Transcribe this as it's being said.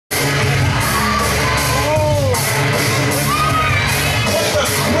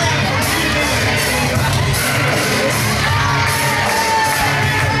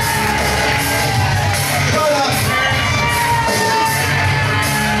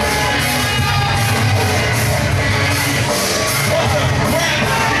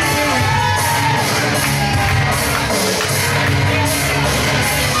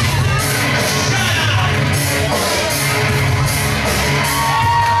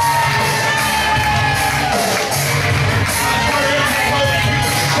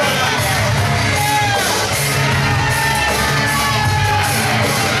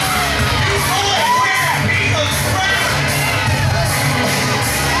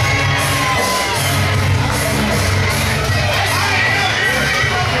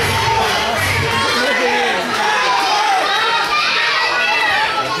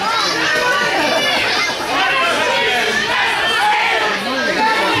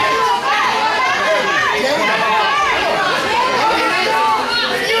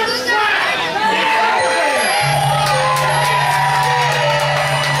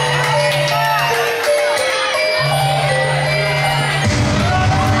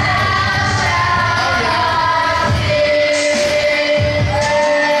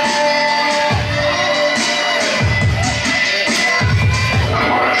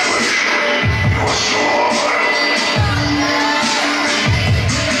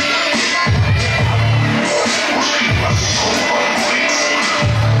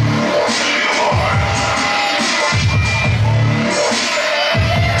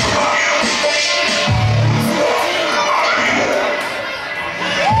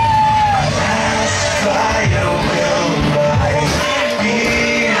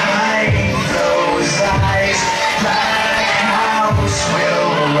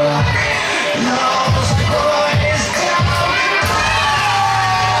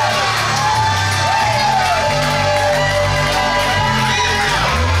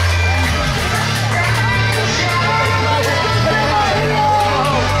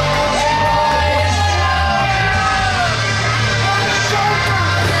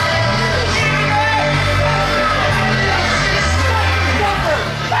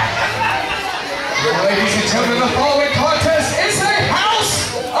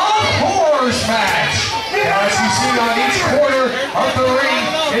person on each corner of the ring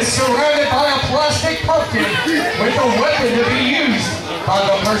is surrounded by a plastic pumpkin with a weapon to be used by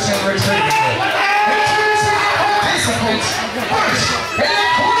the person retrieving it. Introducing our participants first, in the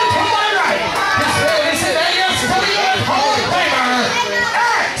corner to my right, this man is an ASWF Hall of Famer,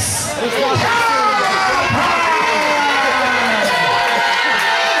 Kaliber!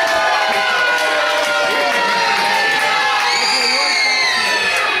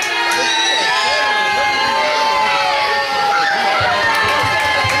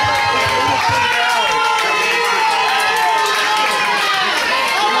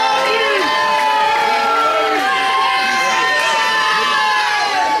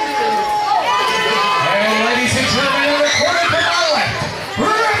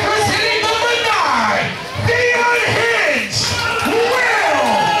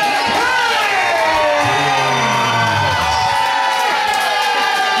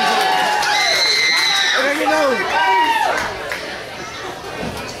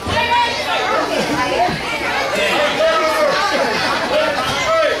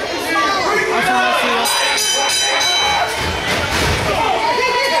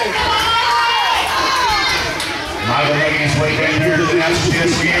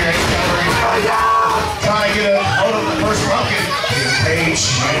 Trying to get a hold of the first pumpkin. Page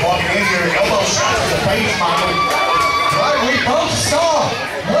walking in here, elbow shot to the face, Michael. Right, we both saw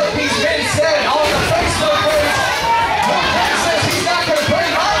what these men said on the Facebook page. What Ken says he's not going to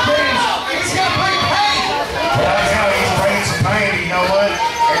bring migraines, he's going to bring pain. Well, that's how he's bringing some pain, you know what?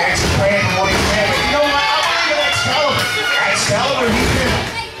 And it's pain from what he's saying. But you know what? I believe in Excalibur. Excalibur, he's been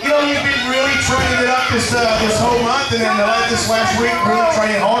really training it up this whole month, and then this last week really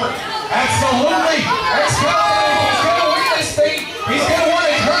training harder. Absolutely. Excalibur, he's going to win this thing. He's going to want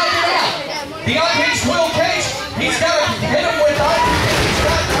to grind it out. The unhinged Will Cage, he's got to hit him with unhinged. He's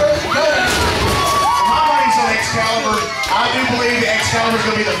got to early going. My money's on Excalibur. I do believe that Excalibur's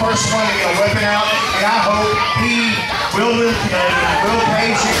going to be the first one to get a weapon out, and I hope Will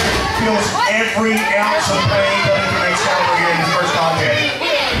Cage here feels every ounce of pain coming from Excalibur here in his first contest.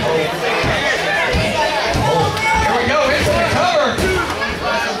 Here we go, into the cover.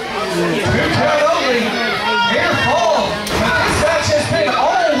 Two count only. Near fall. But this match has been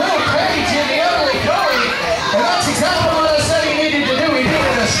all Will Cage in the early going. And that's exactly what I said he needed to do. He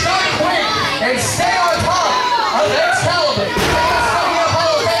needed to start quick and stay on top of Excalibur. ASWF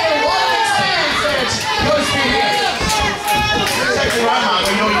Hall of Famer, what an experience goes to him. You're exactly right,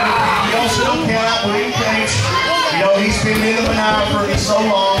 Michael. You also don't count out Will Cage. He's been in the benign for so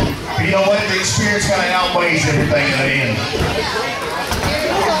long. But you know what? The experience kind of outweighs everything in the end.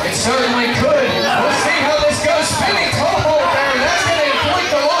 It certainly could. We'll see how this goes. Spinning tomahawk there. That's going to inflict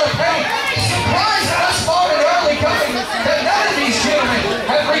a lot of pain. Surprised thus far in early going that none of these gentlemen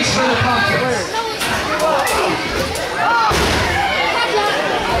have reached for the pumpkins.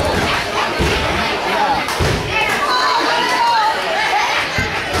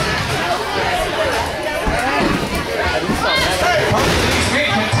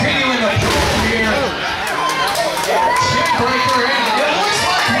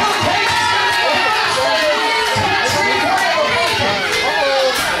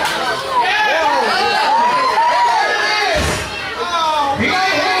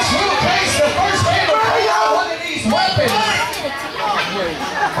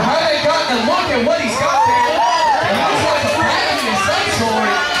 And what he's got there, it looks like a package of some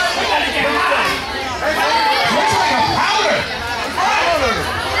sort. It looks like a powder.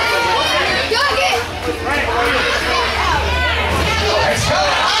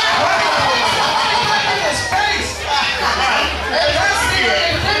 Excalibur in his face. And that's the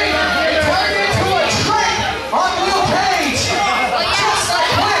only thing. It turned into a trick on Will Cage. Just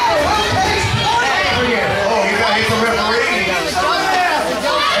like quick, Will Cage pointed for you. Oh, you got to hit the referee.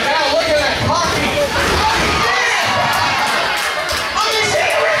 And now look at that cocky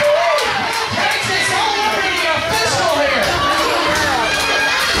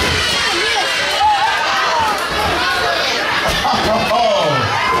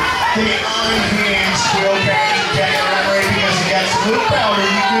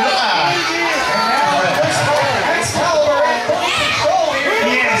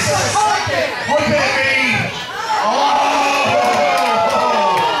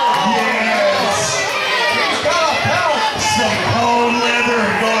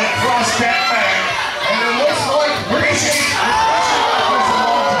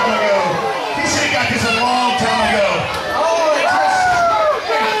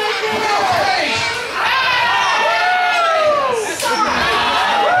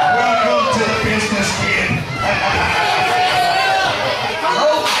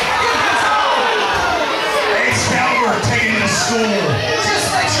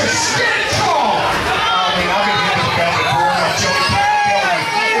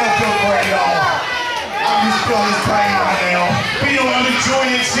feel his pain right now. But you know what? I'm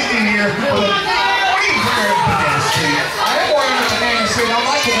enjoying it sitting here with a very banana suit. I am wearing a banana suit. I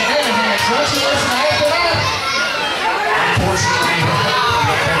like the banana hands. Don't you listen to after that? Unfortunately.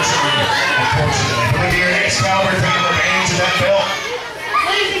 Look here, Kaliber taking advantage of that belt.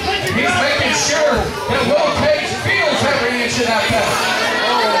 He's making sure that Will Page feels every inch of that belt.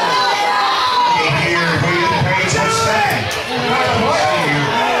 In here, Will Page was second.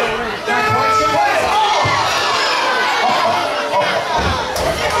 Not quite sure what it's all.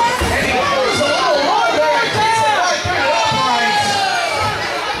 And he goes a little low there and takes it right through the uprights.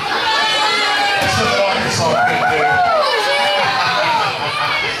 That's what the Arkansas could do.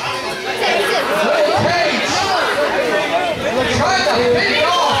 Will Page trying to beat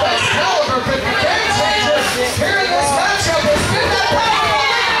off this Kaliber, but the game changer here in this matchup has been that power over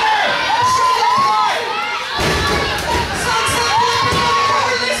there. Shoulder part. Sunset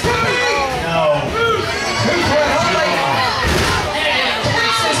whatever this could be. No. Cooper Huntley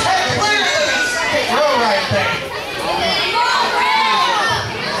takes his head clear to the second row right there. Oh,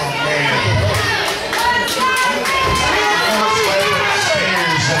 man.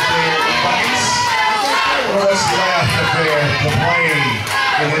 Stairs up there. Bites. What's left up there to play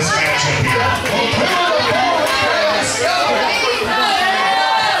in this matchup here? Well, Cooper the ball is ready to discover.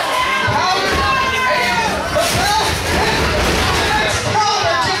 Howard and the belt. It's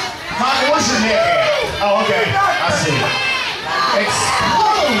Kaliber just Mike, where's your neck at? Oh, okay. I see it.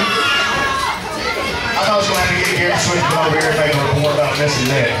 explodes. I thought I was going to have to get Gary Swift over here and make a report about missing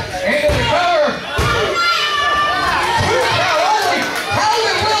neck. Into the cover. Not only how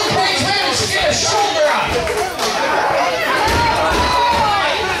did Will Page manage to get a shoulder up?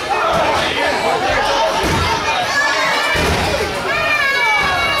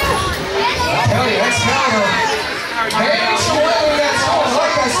 I tell you, that's Kaliber. Managed to weather that storm.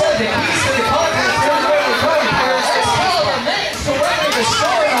 Like I said, the keys to the contest are going to come here. As Kaliber managed to weather the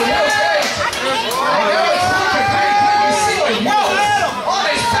storm on Will Page. And now it's looking pretty good. You see a welt on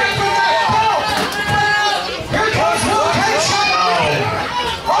his face with that belt. Here comes Will Page.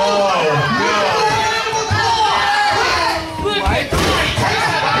 Oh, no.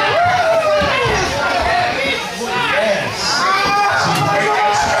 Yes. Some great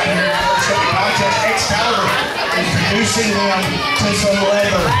guys right here. First up the contest, Kaliber introducing them to some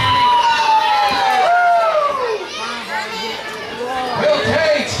leather. Will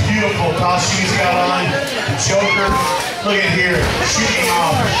Page. Beautiful costume he's got on. The Joker. Look at here. Shooting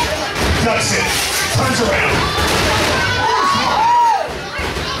off. Ducks it. Turns around.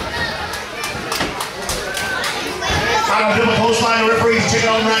 I'm going to close line. The referee's checking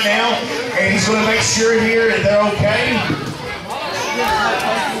on right now. And he's going to make sure here that they're okay.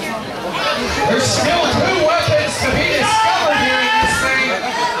 There's still 2 ways.